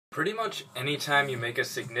Pretty much anytime you make a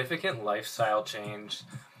significant lifestyle change,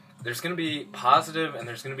 there's going to be positive and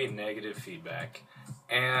there's going to be negative feedback.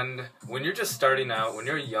 And when you're just starting out, when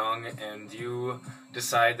you're young and you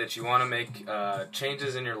decide that you want to make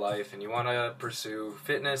changes in your life and you want to pursue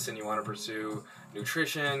fitness and you want to pursue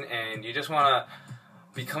nutrition and you just want to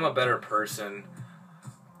become a better person,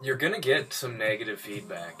 you're going to get some negative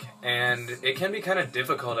feedback. And it can be kind of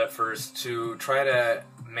difficult at first to try to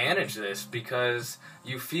manage this because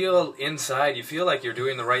you feel inside, you feel like you're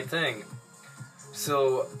doing the right thing.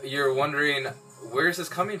 So you're wondering, where's this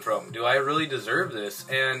coming from? Do I really deserve this?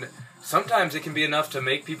 And sometimes it can be enough to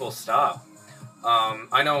make people stop.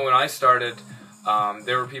 I know when I started,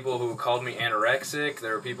 there were people who called me anorexic.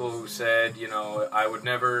 There were people who said, I would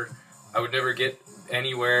never get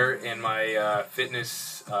anywhere in my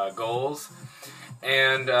fitness goals.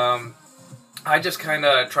 And I just kind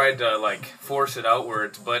of tried to force it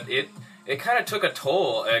outwards, but it kind of took a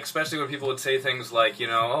toll, especially when people would say things like,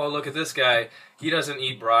 oh, look at this guy, he doesn't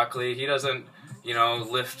eat broccoli, he doesn't,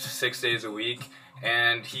 lift 6 days a week,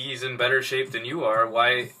 and he's in better shape than you are.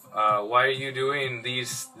 Why are you doing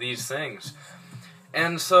these things?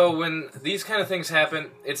 And so when these kind of things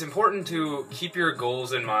happen, it's important to keep your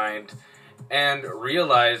goals in mind and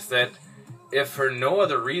realize that if for no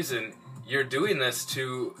other reason, you're doing this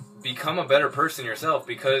to become a better person yourself,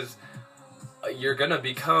 because you're going to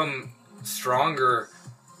become stronger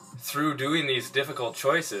through doing these difficult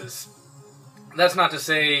choices. That's not to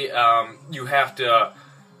say you have to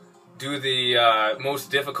do the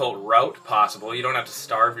most difficult route possible. You don't have to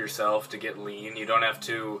starve yourself to get lean. You don't have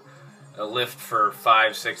to lift for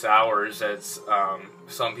 5-6 hours, as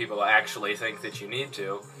some people actually think that you need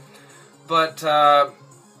to. But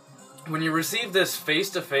when you receive this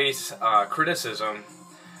face-to-face criticism,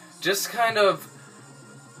 just kind of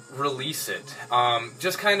release it.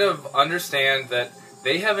 Just kind of understand that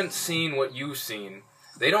they haven't seen what you've seen.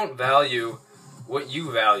 They don't value what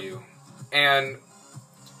you value. And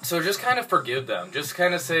so just kind of forgive them. Just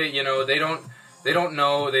kind of say, they don't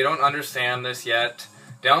know, they don't understand this yet.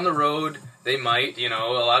 Down the road, they might, a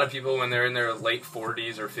lot of people when they're in their late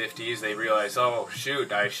 40s or 50s, they realize, oh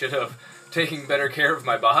shoot, I should have taken better care of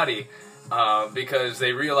my body, because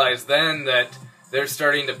they realize then that they're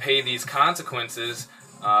starting to pay these consequences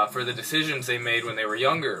for the decisions they made when they were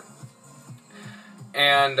younger.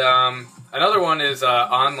 And another one is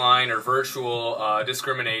online or virtual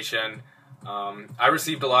discrimination. I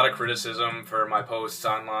received a lot of criticism for my posts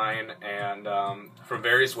online and from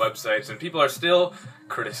various websites, and people are still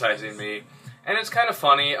criticizing me. And it's kind of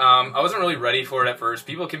funny. I wasn't really ready for it at first.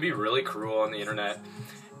 People can be really cruel on the internet.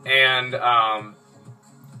 And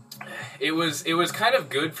it was kind of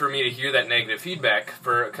good for me to hear that negative feedback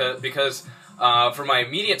because for my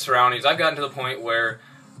immediate surroundings, I've gotten to the point where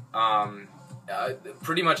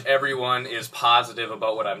pretty much everyone is positive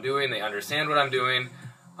about what I'm doing. They understand what I'm doing.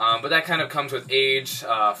 But that kind of comes with age,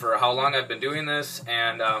 for how long I've been doing this,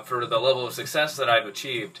 and for the level of success that I've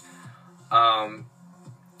achieved.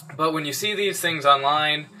 But when you see these things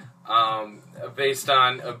online, based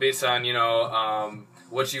on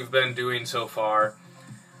what you've been doing so far,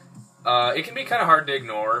 it can be kind of hard to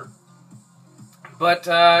ignore. But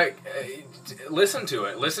listen to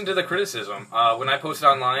it. Listen to the criticism. When I posted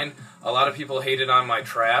online, a lot of people hated on my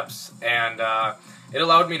traps, and it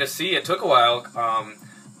allowed me to see. It took a while,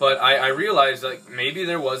 but I realized that maybe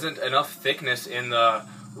there wasn't enough thickness in the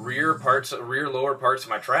rear lower parts of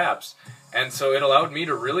my traps, and so it allowed me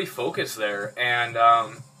to really focus there and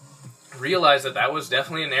realize that was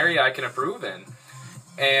definitely an area I can improve in.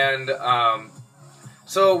 And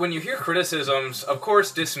so when you hear criticisms, of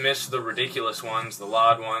course, dismiss the ridiculous ones, the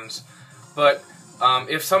loud ones. But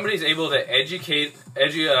if somebody's able to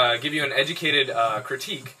give you an educated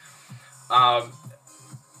critique,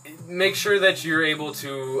 make sure that you're able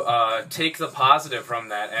to take the positive from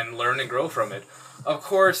that and learn and grow from it. Of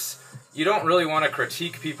course, you don't really want to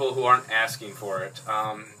critique people who aren't asking for it.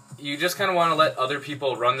 You just kind of want to let other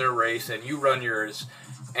people run their race and you run yours,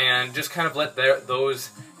 and just kind of let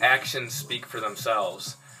those actions speak for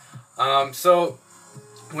themselves. So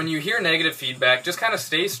when you hear negative feedback, just kind of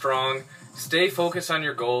stay strong, stay focused on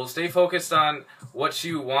your goals, stay focused on what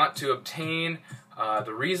you want to obtain,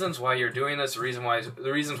 the reasons why you're doing this,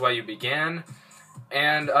 the reasons why you began,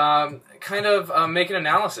 and kind of make an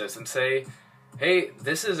analysis and say, hey,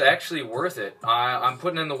 this is actually worth it. I'm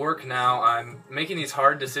putting in the work now. I'm making these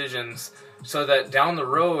hard decisions so that down the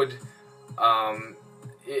road,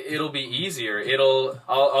 it'll be easier.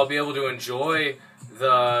 I'll be able to enjoy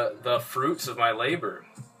the fruits of my labor.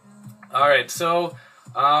 All right, so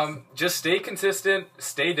just stay consistent,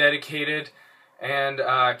 stay dedicated, and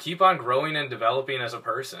keep on growing and developing as a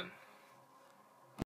person.